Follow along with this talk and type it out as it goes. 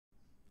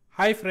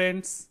Hi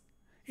friends,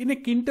 in a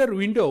Tkinter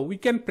window we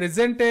can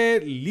present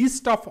a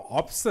list of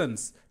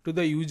options to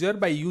the user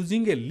by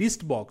using a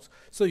list box.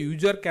 So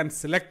user can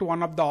select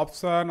one of the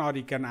option, or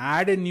you can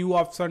add a new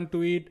option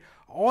to it,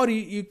 or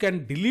you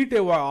can delete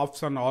a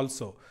option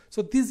also.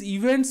 So these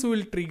events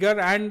will trigger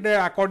and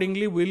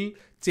accordingly will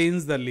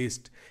change the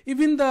list.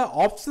 Even the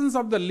options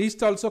of the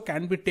list also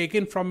can be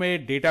taken from a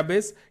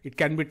database. It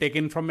can be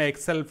taken from an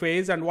Excel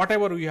phase, and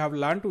whatever we have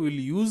learned, we will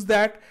use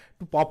that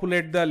to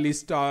populate the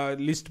list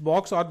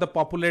box or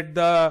populate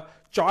the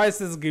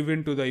choices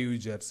given to the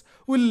users.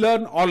 We'll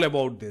learn all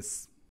about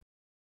this.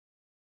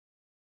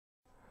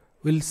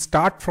 We'll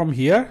start from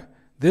here.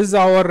 This is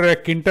our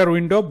Tkinter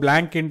window,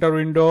 blank Tkinter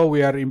window.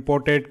 We are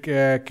imported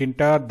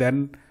Tkinter.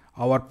 Then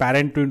our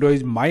parent window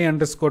is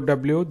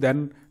my_w.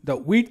 Then the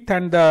width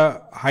and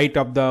the height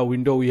of the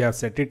window we have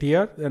set it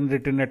here, then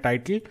written a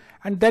title,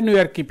 and then we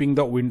are keeping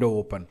the window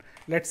open.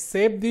 Let's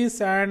save this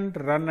and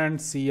run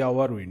and see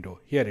our window.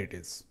 Here it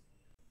is.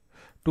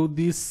 To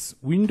this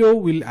window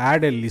we'll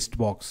add a list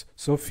box.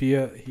 So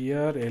here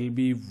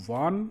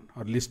lb1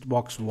 or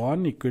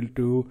listbox1 equal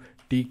to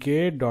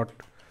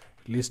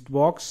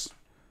tk.listbox.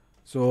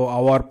 So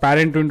our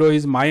parent window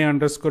is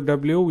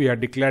my_w. We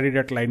have declared it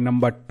at line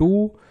number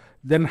 2.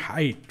 Then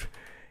height.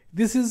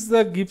 This is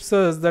gives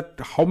us that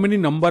how many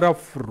number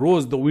of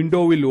rows the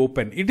window will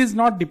open. It is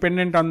not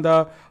dependent on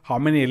the how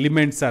many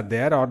elements are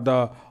there or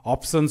the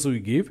options we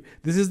give.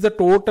 This is the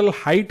total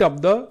height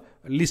of the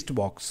list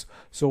box.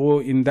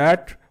 So in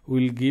that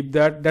we'll give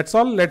that. That's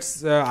all.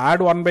 Let's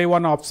add one by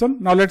one option.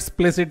 Now let's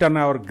place it on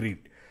our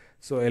grid.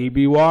 So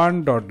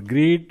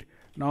lb1.grid.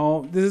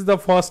 Now this is the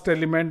first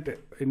element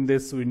in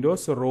this window.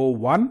 So row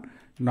 1.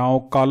 Now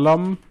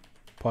column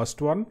first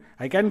one.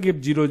 I can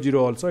give 0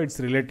 0 also. It's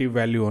relative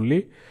value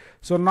only.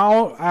 So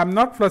now I am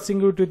not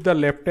flushing it with the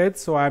left edge.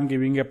 So I am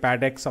giving a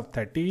pad x of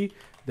 30.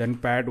 Then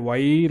pad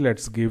y,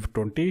 let's give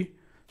 20.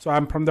 So I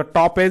am from the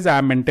top edge, I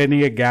am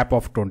maintaining a gap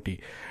of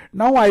 20.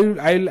 Now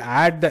I'll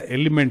add the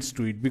elements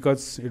to it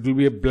because it will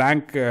be a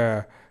blank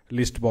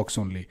list box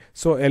only.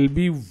 So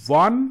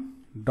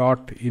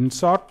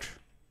lb1.insert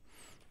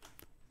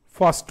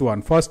first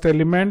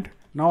element.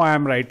 Now I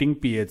am writing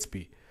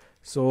PHP.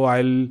 So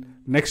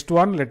next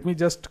one, let me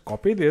just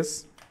copy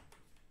this.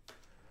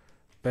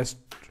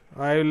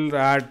 I'll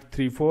add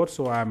 3 4.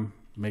 So I am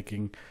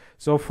making.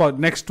 So for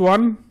next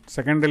one,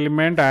 second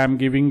element, I am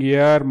giving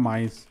here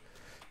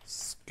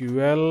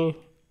MySQL.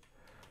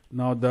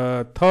 Now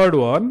the third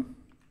one,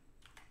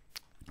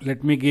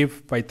 let me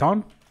give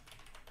Python.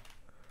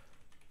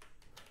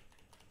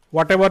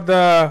 Whatever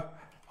the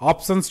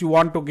options you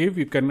want to give,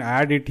 you can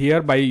add it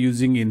here by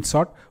using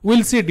insert.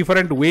 We'll see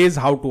different ways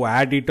how to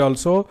add it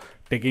also,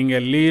 taking a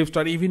list,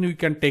 or even you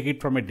can take it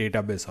from a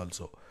database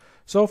also.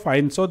 So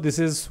fine. So this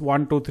is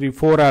 1 2 3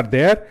 4 are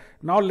there.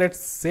 Now let's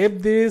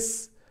save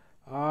this,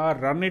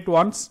 run it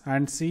once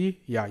and see.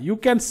 Yeah, you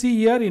can see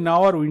here in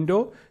our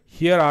window,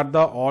 here are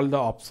all the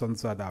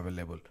options are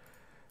available.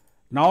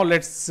 Now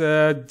let's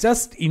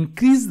just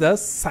increase the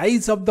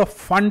size of the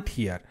font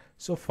here.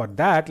 So for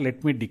that,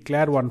 let me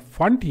declare one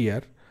font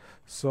here.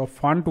 So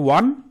font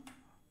 1,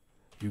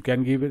 you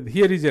can give it.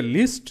 Here is a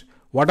list.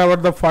 Whatever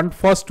the font,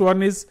 first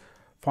one is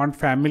font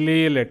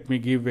family. Let me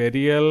give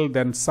Arial.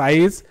 Then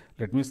size.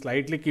 Let me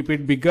slightly keep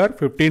it bigger,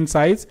 15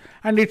 size,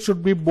 and it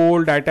should be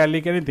bold,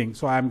 italic, anything.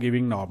 So I am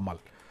giving normal.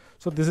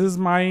 So this is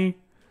my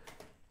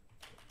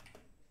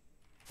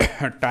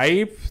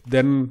type,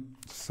 then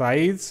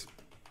size,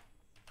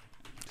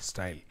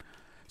 style.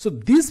 So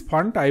this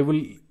font I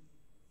will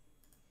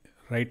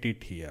write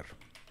it here.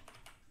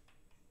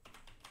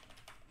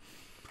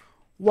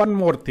 One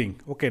more thing.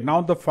 Okay, now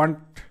the font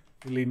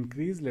will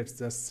increase. Let's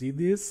just see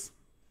this.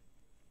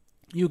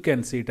 You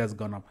can see it has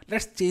gone up.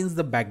 Let's change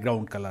the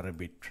background color a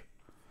bit.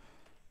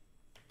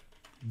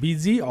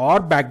 BG or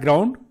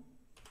background.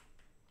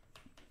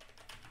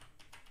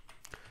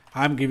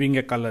 I am giving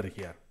a color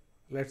here.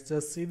 Let's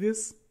just see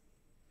this.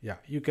 Yeah,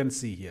 you can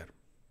see here.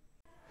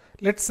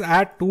 Let's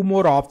add 2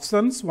 more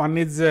options. One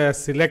is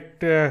select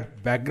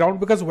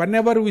background, because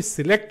whenever we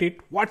select it,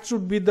 what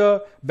should be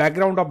the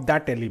background of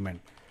that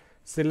element?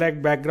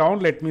 Select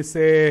background. Let me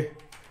say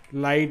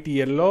light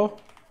yellow.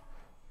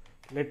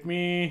 Let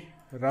me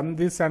run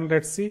this and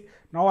let's see.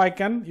 Now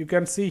you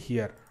can see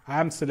here I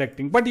am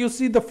selecting, but you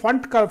see the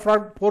font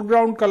color,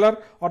 foreground color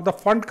or the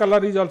font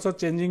color is also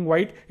changing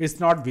white. It's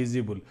not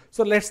visible.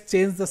 So let's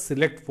change the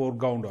select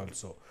foreground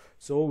also.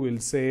 So we'll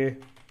say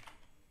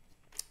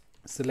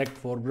select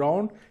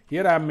foreground.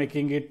 Here I am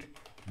making it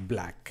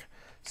black,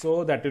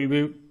 so that will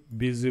be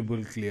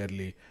visible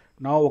clearly.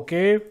 Now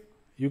okay,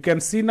 you can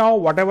see now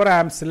whatever I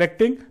am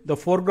selecting, the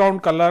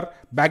foreground color,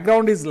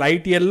 background is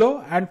light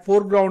yellow and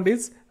foreground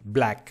is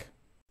black.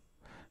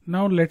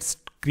 Now let's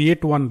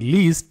create one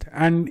list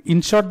and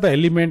insert the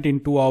element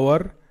into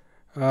our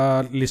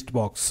list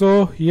box.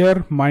 So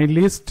here my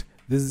list,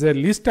 this is a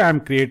list I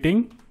am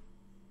creating.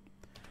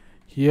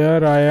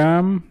 Here I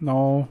am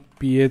now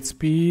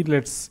PHP.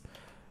 Let's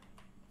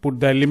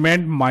put the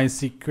element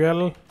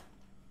MySQL.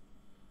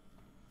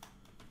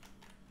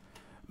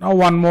 Now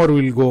one more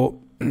will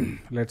go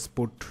let's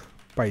put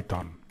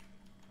Python.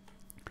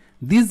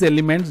 These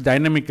elements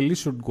dynamically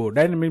should go.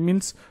 Dynamic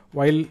means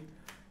while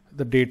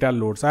the data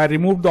loads. I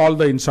removed all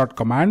the insert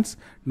commands.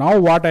 Now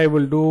what I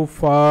will do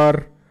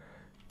for,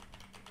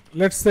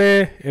 let's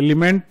say,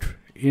 element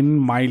in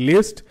my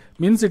list,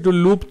 means it will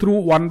loop through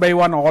one by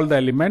one all the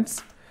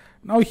elements.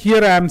 Now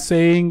here I am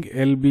saying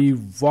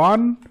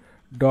lb1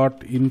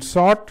 dot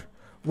insert,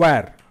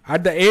 where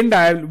at the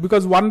end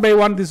because one by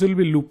one this will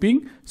be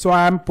looping, so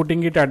I am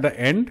putting it at the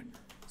end.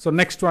 So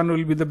next one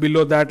will be the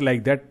below that,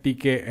 like that,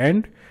 tk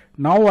end.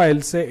 Now I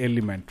will say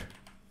element.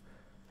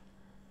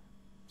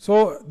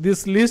 So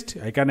this list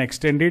I can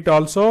extend it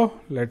also.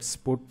 Let's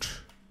put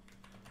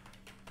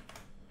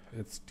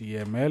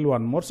HTML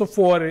one more. So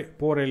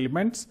four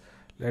elements.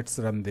 Let's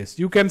run this.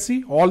 You can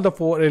see all the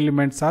 4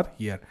 elements are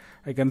here.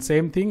 I can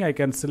same thing. I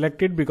can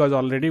select it because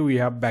already we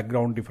have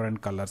background,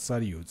 different colors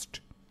are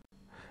used.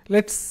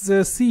 Let's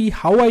see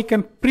how I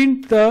can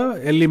print the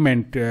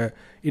element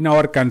in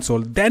our console.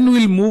 Then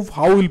we'll move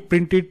how we'll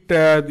print it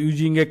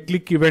using a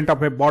click event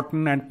of a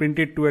button and print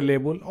it to a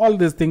label. All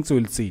these things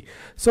we'll see.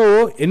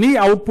 So any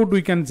output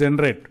we can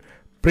generate.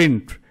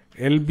 Print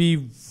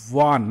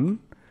lb1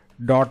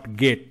 dot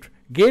get.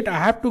 Get, I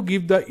have to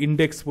give the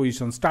index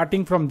position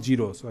starting from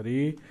 0.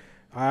 Sorry,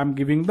 I am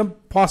giving the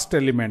first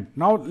element.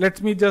 Now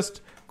let me just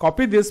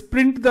copy this,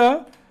 print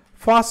the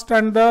first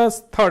and the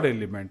third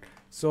element.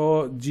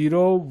 So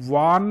 0,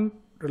 1,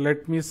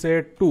 let me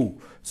say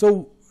 2.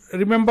 So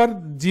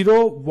remember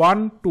 0,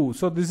 1, 2.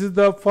 So this is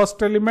the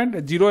first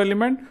element, 0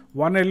 element,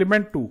 1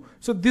 element, 2.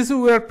 So this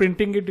we are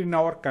printing it in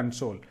our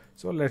console.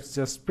 So let's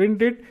just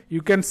print it.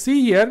 You can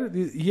see here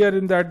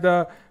in that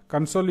the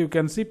console you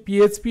can see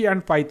PHP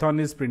and Python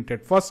is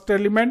printed. First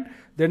element,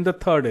 then the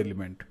third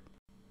element.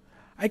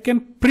 I can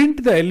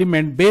print the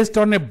element based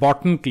on a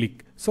button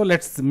click. So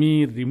let's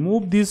me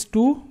remove these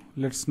two.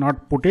 Let's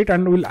not put it,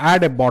 and we'll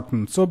add a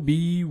button. So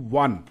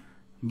B1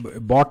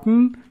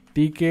 button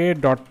tk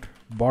dot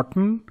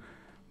button.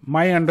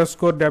 My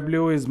underscore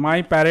w is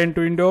my parent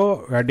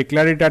window. I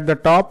declare it at the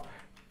top.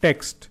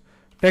 Text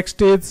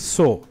is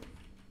so.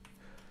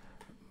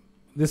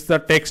 This is the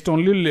text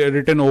only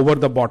written over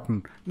the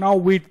button. Now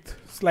width,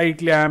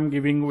 slightly I am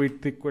giving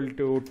width equal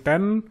to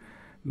 10.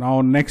 Now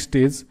next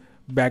is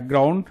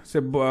background. Say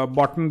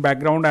button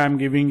background I am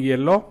giving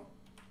yellow.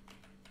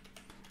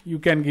 You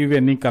can give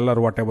any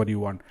color whatever you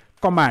want.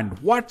 Command,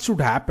 what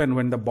should happen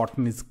when the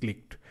button is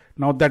clicked?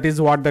 Now that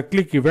is what the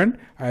click event.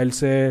 I will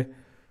say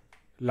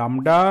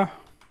lambda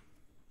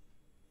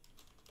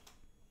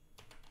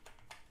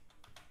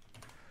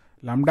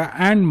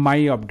and my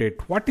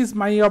update. What is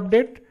my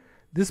update?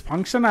 This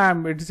function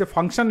it is a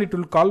function it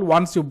will call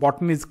once your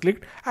button is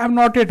clicked. I have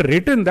not yet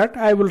written that.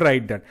 I will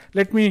write that.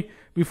 Let me,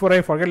 before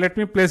I forget, let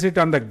me place it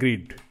on the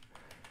grid.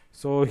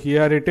 So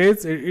here it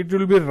is. It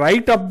will be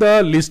right up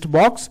the list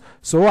box.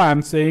 So I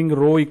am saying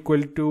row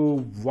equal to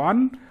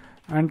 1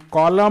 and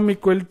column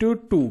equal to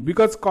 2,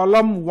 because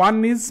column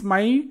 1 is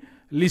my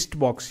list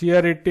box.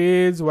 Here it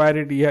is, where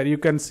it here you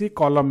can see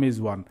column is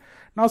 1.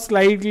 Now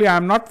slightly I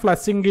am not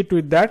flushing it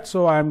with that,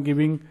 so I am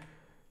giving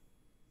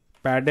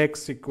pad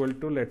x equal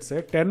to, let's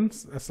say 10,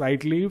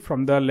 slightly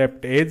from the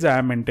left edge I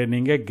am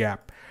maintaining a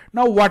gap.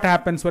 Now what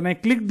happens when I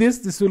click this?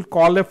 This will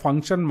call a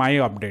function my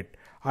update.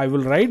 I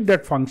will write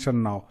that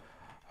function now.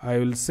 I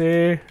will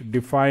say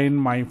define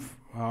my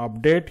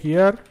update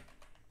here.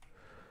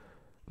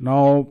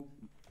 Now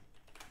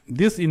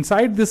this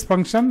inside this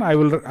function I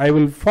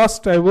will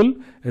first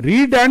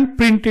read and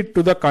print it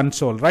to the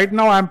console. Right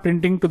now I am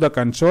printing to the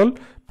console.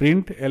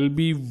 Print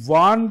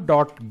lb1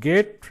 dot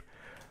get.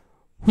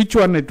 Which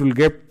one it will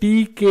get?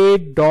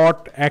 tk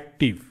dot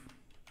active.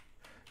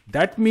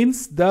 That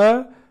means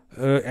the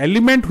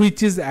element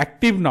which is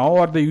active now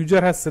or the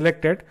user has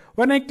selected,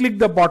 when I click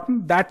the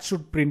button, that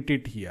should print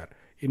it here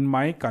in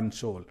my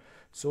console.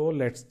 So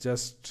let's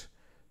just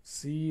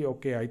see.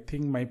 Okay, I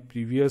think my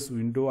previous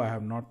window I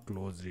have not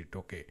closed it.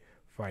 Okay,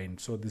 fine.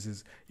 So this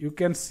is, you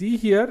can see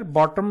here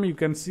bottom, you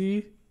can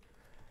see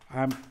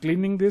I am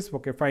cleaning this.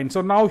 Okay, fine.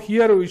 So now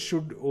here we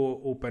should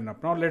open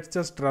up. Now let's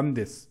just run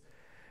this.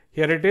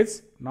 Here it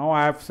is. Now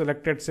I have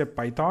selected say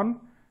Python,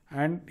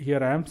 and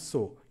here I am.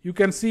 So you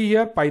can see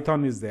here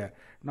Python is there.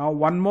 Now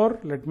one more,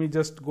 let me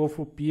just go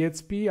for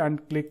PHP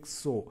and click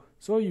so.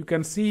 So you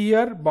can see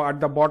here, but at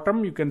the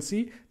bottom you can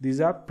see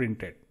these are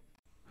printed.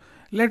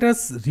 Let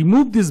us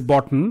remove this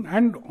button,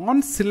 and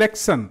on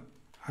selection,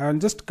 I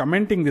am just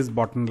commenting these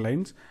button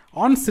lines.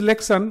 On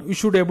selection, we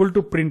should able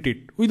to print it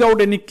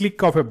without any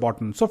click of a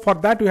button. So for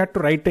that we have to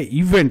write an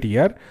event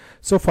here.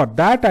 So for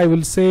that I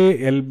will say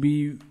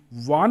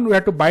lb1, we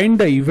have to bind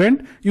the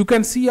event. You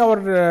can see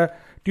our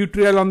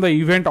tutorial on the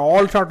event,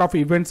 all sort of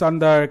events on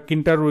the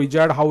Tkinter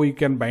wizard, how you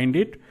can bind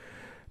it.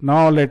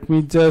 Now let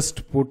me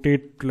just put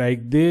it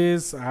like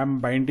this. I am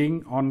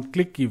binding on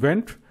click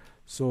event.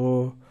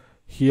 So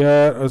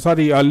here,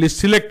 list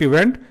select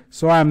event.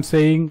 So I am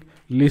saying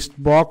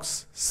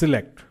listbox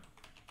select.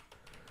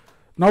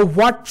 Now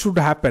what should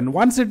happen?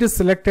 Once it is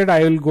selected,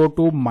 I will go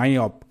to my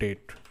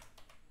update.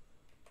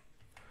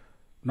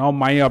 Now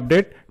my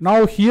update.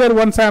 Now here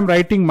once I am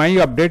writing my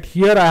update,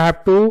 here I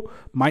have to,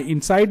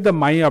 inside the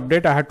my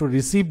update I have to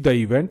receive the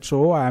event.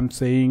 So I am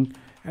saying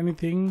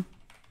anything,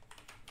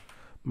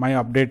 my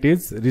update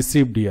is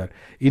received here.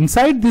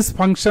 Inside this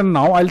function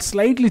now I'll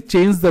slightly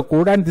change the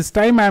code, and this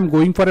time I am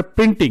going for a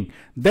printing.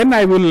 Then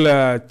I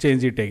will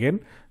change it again.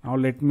 Now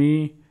let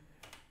me,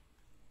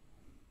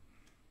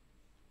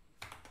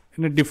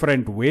 in a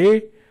different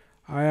way,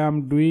 I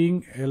am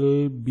doing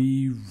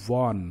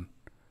LB1.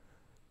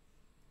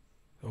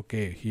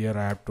 Okay, here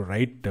I have to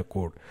write the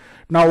code.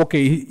 Now,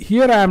 okay,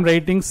 here I am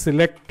writing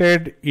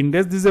selected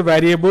index. This is a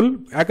variable.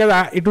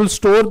 It will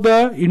store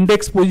the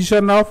index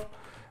position of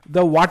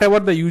the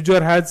whatever the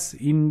user has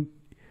in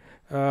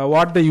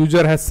what the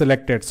user has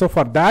selected. So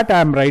for that I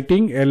am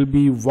writing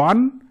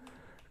LB1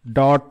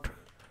 dot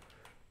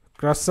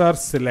cursor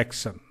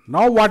selection.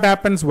 Now what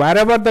happens,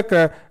 wherever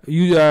the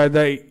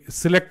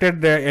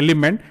selected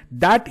element,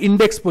 that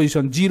index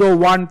position 0,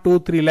 1, 2,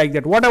 3 like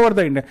that, whatever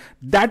the index,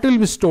 that will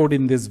be stored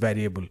in this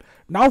variable.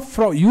 Now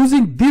from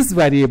using this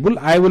variable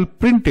I will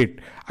print it.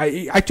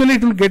 Actually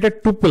it will get a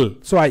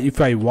tuple. So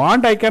if I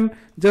want, I can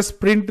just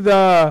print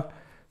the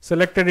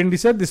selected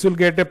indices. This will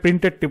get a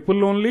printed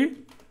tuple only.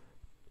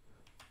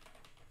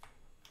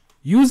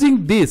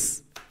 Using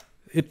this,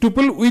 a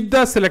tuple with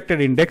the selected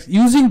index,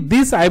 using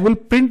this I will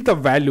print the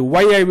value.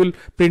 Why I will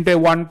print a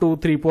 1, 2,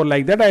 3, 4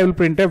 like that, I will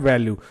print a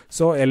value.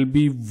 So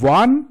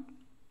LB1,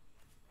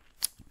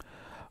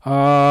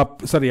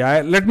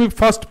 let me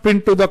first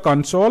print to the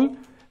console.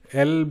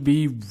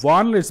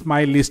 LB1 is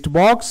my list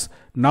box.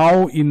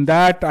 Now in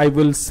that I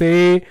will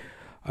say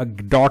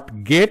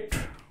dot get.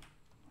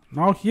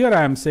 Now here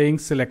I am saying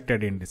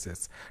selected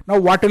indices. Now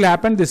what will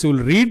happen? This will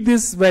read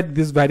this, where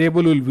this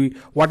variable will be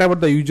whatever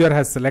the user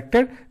has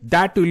selected,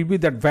 that will be,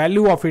 that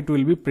value of it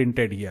will be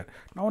printed here.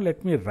 Now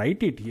let me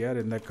write it here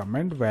in the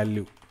comment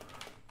value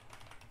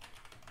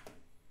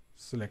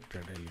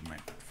selected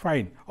element.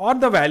 Fine. Or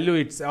the value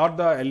itself, or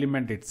the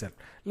element itself.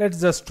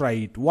 Let's just try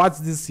it.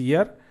 What's this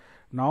here?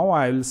 Now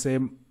I will say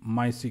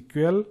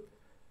MySQL.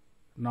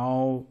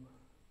 Now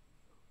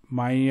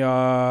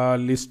my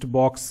list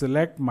box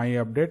select, my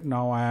update.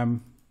 Now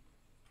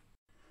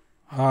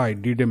I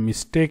did a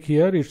mistake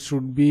here. It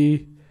should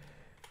be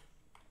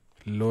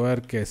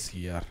lowercase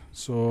here.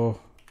 So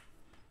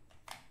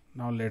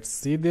now let's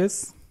see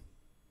this.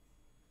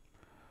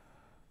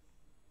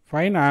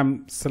 Fine, I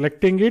am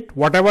selecting it.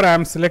 Whatever I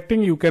am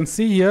selecting, you can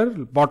see here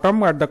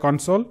bottom at the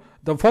console.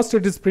 The first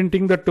it is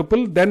printing the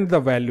tuple, then the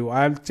value.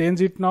 I will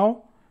change it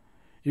now.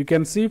 You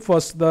can see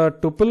first the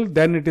tuple,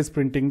 then it is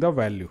printing the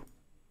value.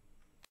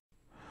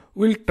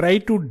 We'll try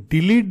to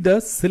delete the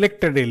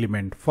selected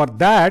element. For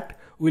that,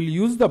 we'll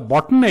use the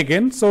button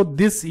again. So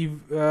this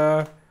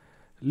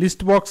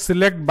list box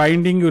select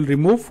binding will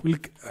remove. We'll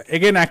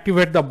again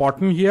activate the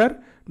button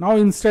here. Now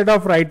instead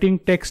of writing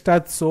text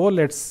as so,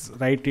 let's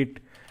write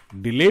it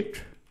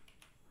delete.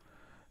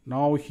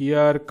 Now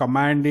here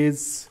command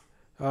is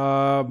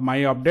my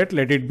update,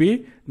 let it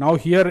be. Now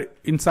here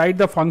inside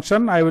the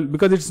function I will,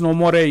 because it's no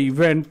more a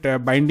event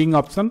binding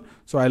option,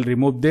 so I'll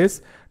remove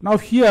this. Now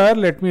here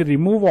let me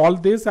remove all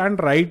this and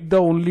write the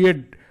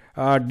only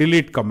a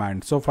delete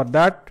command. So for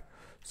that,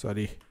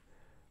 sorry,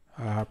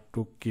 I have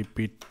to keep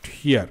it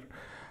here.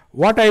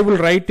 What I will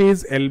write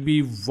is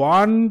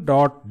lb1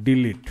 dot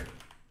delete.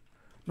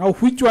 Now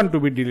which one to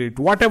be deleted?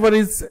 Whatever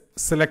is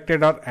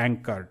selected or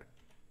anchored.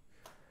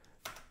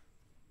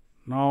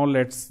 Now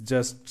let's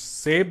just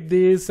save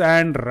this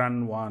and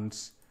run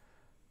once.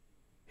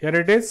 Here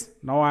it is.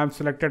 Now I am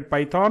selected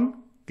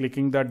Python,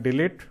 clicking the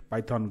delete,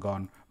 Python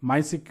gone.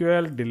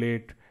 MySQL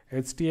delete,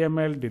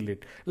 HTML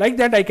delete. Like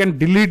that I can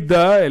delete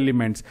the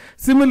elements.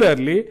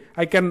 Similarly,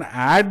 I can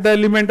add the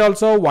element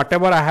also.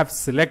 Whatever I have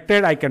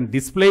selected, I can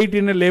display it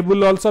in a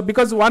label also,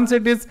 because once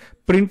it is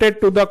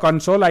printed to the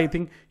console, I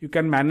think you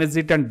can manage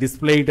it and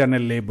display it in a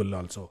label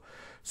also.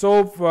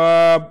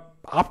 So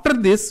after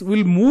this,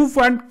 we'll move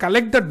and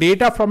collect the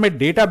data from a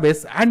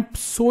database and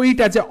show it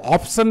as an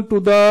option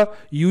to the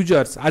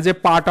users as a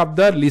part of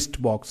the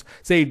list box.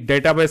 Say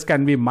database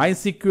can be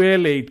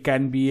MySQL, it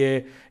can be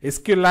a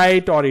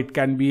SQLite, or it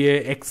can be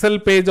a Excel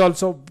page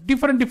also.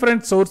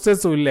 Different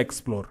sources we'll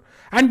explore.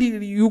 And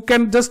you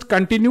can just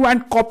continue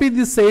and copy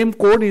the same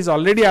code is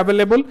already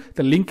available.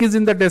 The link is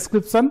in the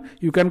description.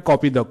 You can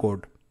copy the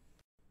code.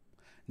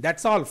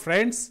 That's all,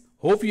 friends.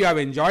 Hope you have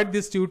enjoyed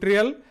this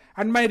tutorial.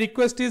 And my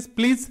request is,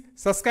 please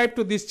subscribe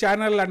to this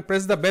channel and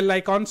press the bell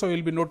icon so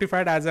you'll be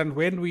notified as and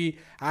when we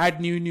add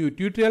new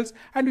tutorials,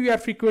 and we are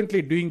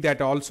frequently doing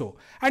that also.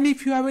 And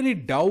if you have any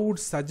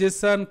doubts,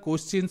 suggestions,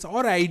 questions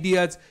or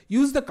ideas,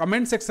 use the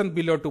comment section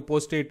below to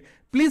post it.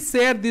 Please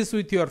share this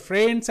with your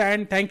friends,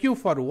 and thank you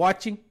for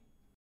watching.